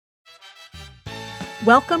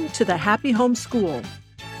Welcome to the Happy Home School,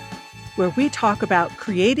 where we talk about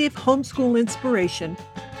creative homeschool inspiration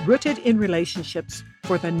rooted in relationships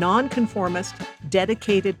for the nonconformist,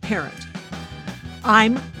 dedicated parent.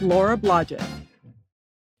 I'm Laura Blodgett,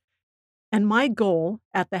 and my goal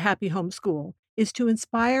at the Happy Home School is to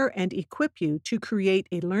inspire and equip you to create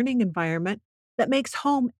a learning environment that makes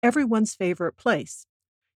home everyone's favorite place.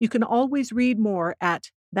 You can always read more at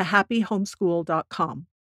thehappyhomeschool.com.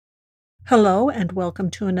 Hello, and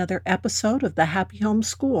welcome to another episode of the Happy Home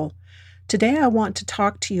School. Today, I want to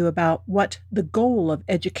talk to you about what the goal of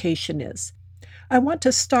education is. I want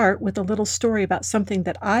to start with a little story about something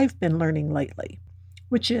that I've been learning lately,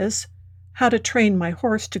 which is how to train my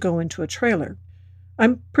horse to go into a trailer.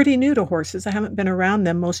 I'm pretty new to horses. I haven't been around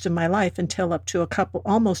them most of my life until up to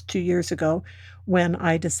almost 2 years ago, when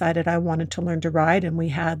I decided I wanted to learn to ride, and we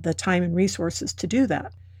had the time and resources to do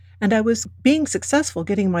that. And I was being successful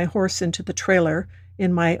getting my horse into the trailer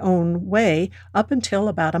in my own way up until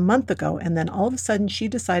about a month ago, and then all of a sudden she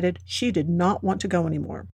decided she did not want to go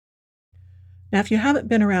anymore. Now, if you haven't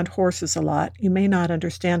been around horses a lot, you may not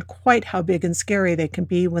understand quite how big and scary they can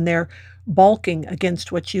be when they're balking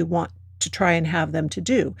against what you want to try and have them to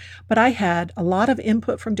do. But I had a lot of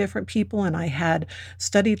input from different people, and I had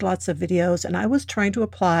studied lots of videos, and I was trying to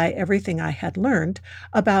apply everything I had learned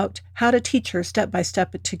about how to teach her step by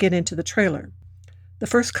step to get into the trailer. The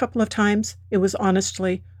first couple of times, it was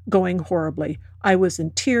honestly going horribly. I was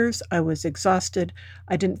in tears, I was exhausted,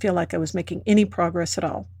 I didn't feel like I was making any progress at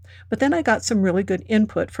all. But then I got some really good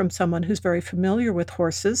input from someone who's very familiar with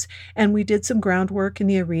horses, and we did some groundwork in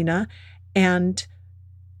the arena, and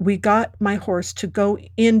we got my horse to go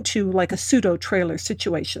into like a pseudo trailer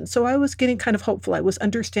situation. So I was getting kind of hopeful. I was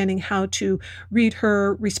understanding how to read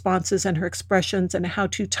her responses and her expressions and how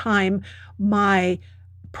to time my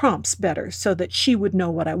prompts better so that she would know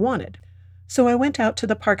what I wanted. So I went out to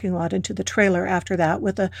the parking lot into the trailer after that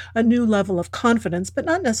with a new level of confidence, but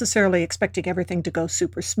not necessarily expecting everything to go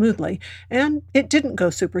super smoothly. And it didn't go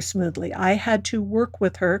super smoothly. I had to work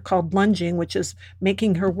with her, called lunging, which is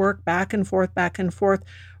making her work back and forth,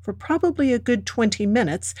 for probably a good 20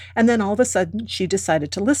 minutes. And then all of a sudden, she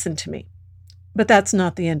decided to listen to me. But that's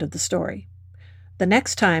not the end of the story. The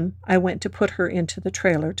next time I went to put her into the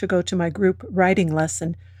trailer to go to my group riding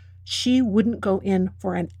lesson, she wouldn't go in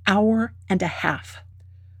for an hour and a half.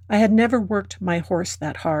 I had never worked my horse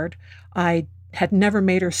that hard. I had never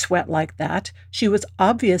made her sweat like that. She was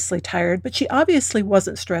obviously tired, but she obviously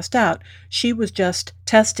wasn't stressed out. She was just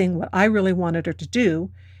testing what I really wanted her to do,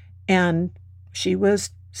 and she was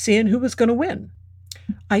seeing who was going to win.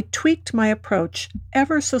 I tweaked my approach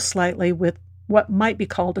ever so slightly with what might be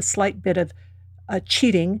called a slight bit of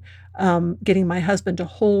cheating, getting my husband to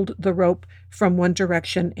hold the rope from one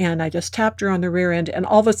direction, and I just tapped her on the rear end, and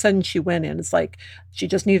all of a sudden she went in. It's like she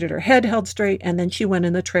just needed her head held straight, and then she went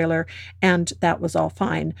in the trailer, and that was all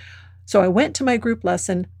fine. So I went to my group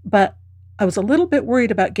lesson, but I was a little bit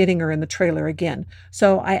worried about getting her in the trailer again.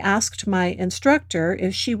 So I asked my instructor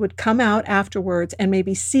if she would come out afterwards and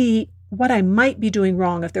maybe see what I might be doing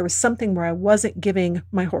wrong, if there was something where I wasn't giving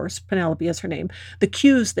my horse, Penelope is her name, the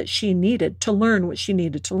cues that she needed to learn what she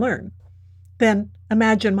needed to learn. Then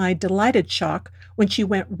imagine my delighted shock when she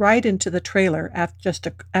went right into the trailer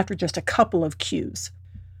after just a couple of cues.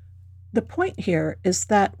 The point here is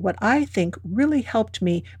that what I think really helped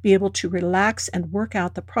me be able to relax and work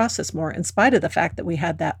out the process more, in spite of the fact that we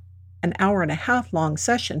had that an hour and a half long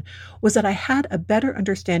session, was that I had a better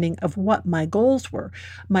understanding of what my goals were.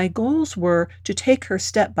 My goals were to take her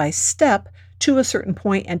step by step to a certain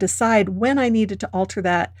point and decide when I needed to alter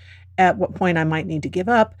that, at what point I might need to give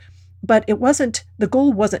up. But the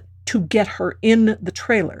goal wasn't to get her in the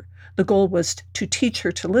trailer. The goal was to teach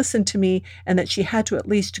her to listen to me, and that she had to at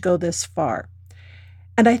least go this far.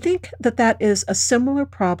 And I think that that is a similar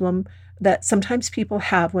problem that sometimes people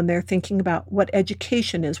have when they're thinking about what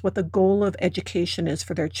education is, what the goal of education is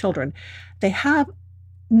for their children. They have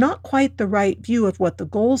not quite the right view of what the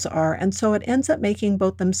goals are, and so it ends up making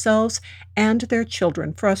both themselves and their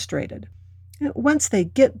children frustrated. Once they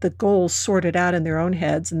get the goals sorted out in their own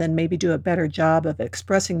heads and then maybe do a better job of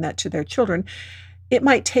expressing that to their children, it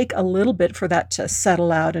might take a little bit for that to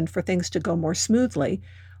settle out and for things to go more smoothly,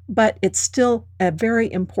 but it's still a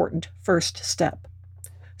very important first step.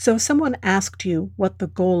 So if someone asked you what the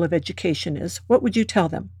goal of education is, what would you tell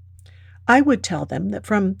them? I would tell them that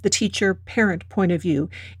from the teacher-parent point of view,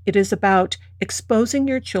 it is about exposing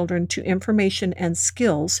your children to information and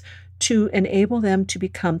skills to enable them to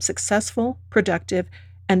become successful, productive,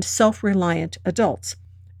 and self-reliant adults,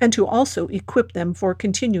 and to also equip them for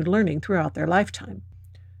continued learning throughout their lifetime.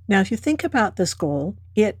 Now, if you think about this goal,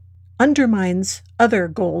 it undermines other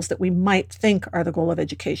goals that we might think are the goal of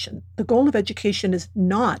education. The goal of education is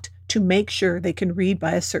not to make sure they can read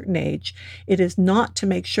by a certain age. It is not to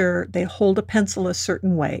make sure they hold a pencil a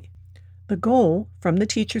certain way. The goal, from the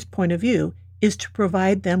teacher's point of view, is to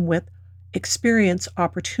provide them with experience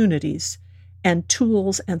opportunities and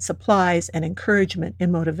tools and supplies and encouragement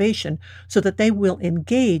and motivation so that they will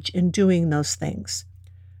engage in doing those things.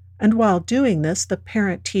 And while doing this, the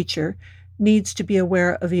parent teacher needs to be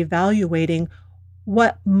aware of evaluating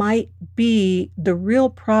what might be the real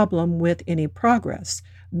problem with any progress.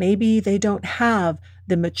 Maybe they don't have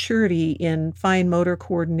the maturity in fine motor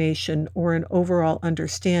coordination or an overall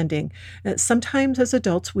understanding. Sometimes as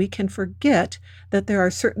adults, we can forget that there are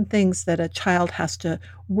certain things that a child has to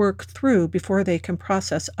work through before they can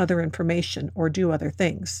process other information or do other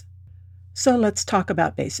things. So let's talk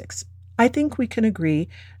about basics. I think we can agree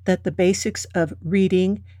that the basics of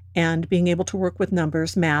reading and being able to work with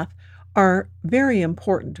numbers, math, are very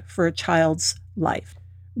important for a child's life.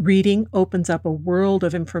 Reading opens up a world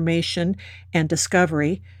of information and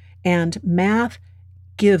discovery, and math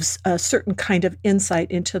gives a certain kind of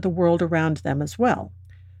insight into the world around them as well.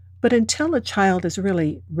 But until a child is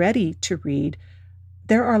really ready to read,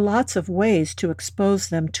 there are lots of ways to expose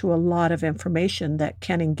them to a lot of information that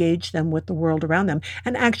can engage them with the world around them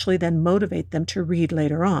and actually then motivate them to read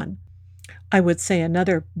later on. I would say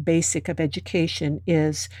another basic of education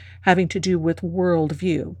is having to do with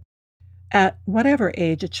worldview. At whatever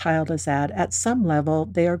age a child is at some level,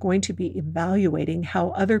 they are going to be evaluating how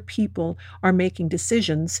other people are making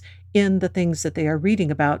decisions in the things that they are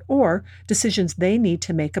reading about or decisions they need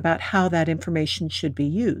to make about how that information should be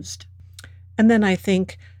used. And then I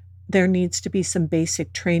think there needs to be some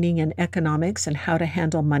basic training in economics and how to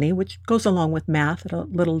handle money, which goes along with math at a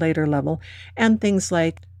little later level, and things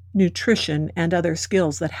like nutrition and other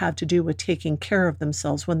skills that have to do with taking care of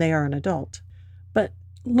themselves when they are an adult. But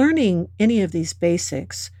learning any of these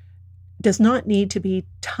basics does not need to be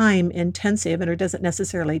time intensive, and it doesn't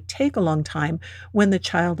necessarily take a long time when the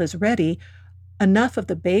child is ready. Enough of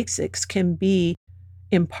the basics can be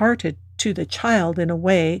imparted to the child in a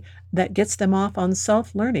way that gets them off on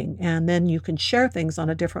self-learning, and then you can share things on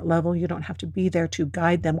a different level. You don't have to be there to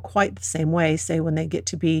guide them quite the same way, say when they get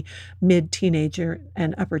to be mid-teenager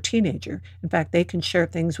and upper teenager. In fact, they can share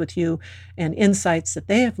things with you and insights that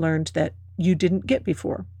they have learned that you didn't get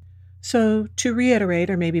before. So, to reiterate,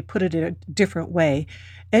 or maybe put it in a different way,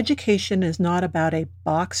 education is not about a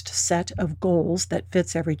boxed set of goals that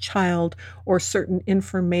fits every child or certain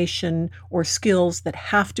information or skills that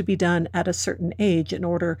have to be done at a certain age in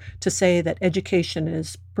order to say that education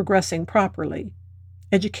is progressing properly.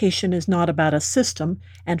 Education is not about a system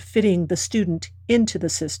and fitting the student into the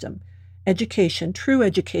system. Education, true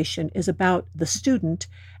education, is about the student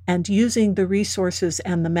and using the resources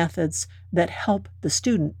and the methods that help the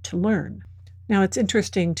student to learn. Now, it's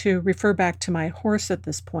interesting to refer back to my horse at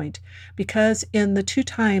this point, because in the 2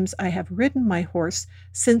 times I have ridden my horse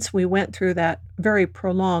since we went through that very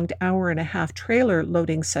prolonged hour-and-a-half trailer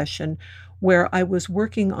loading session where I was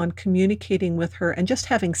working on communicating with her and just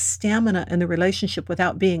having stamina in the relationship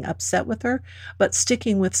without being upset with her, but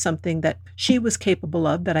sticking with something that she was capable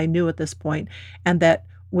of, that I knew at this point, and that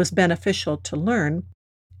was beneficial to learn.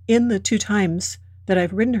 In the 2 times that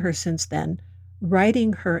I've ridden her since then,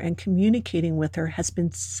 riding her and communicating with her has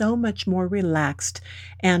been so much more relaxed,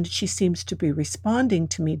 and she seems to be responding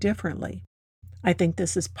to me differently. I think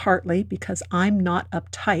this is partly because I'm not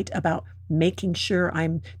uptight about making sure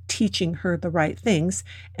I'm teaching her the right things,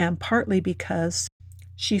 and partly because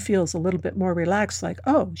she feels a little bit more relaxed, like,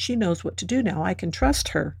 oh, she knows what to do now. I can trust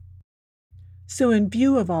her. So, in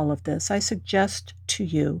view of all of this, I suggest to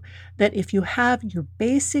you that if you have your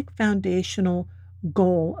basic foundational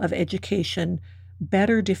goal of education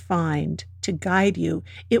better defined to guide you,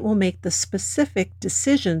 it will make the specific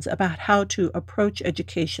decisions about how to approach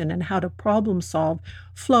education and how to problem solve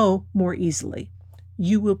flow more easily.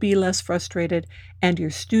 You will be less frustrated, and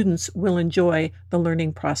your students will enjoy the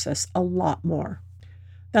learning process a lot more.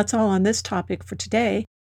 That's all on this topic for today.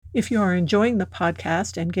 If you are enjoying the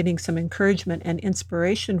podcast and getting some encouragement and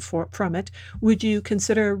inspiration from it, would you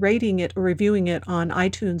consider rating it or reviewing it on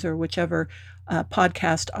iTunes or whichever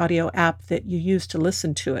podcast audio app that you use to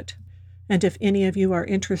listen to it? And if any of you are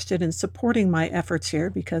interested in supporting my efforts here,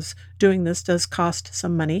 because doing this does cost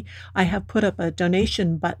some money, I have put up a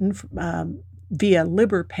donation button via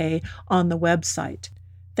LiberPay on the website.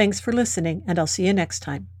 Thanks for listening, and I'll see you next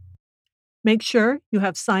time. Make sure you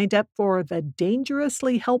have signed up for the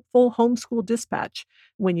Dangerously Helpful Homeschool Dispatch.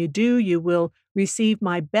 When you do, you will receive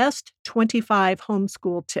my best 25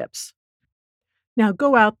 homeschool tips. Now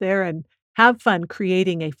go out there and Have fun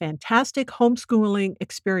creating a fantastic homeschooling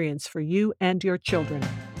experience for you and your children.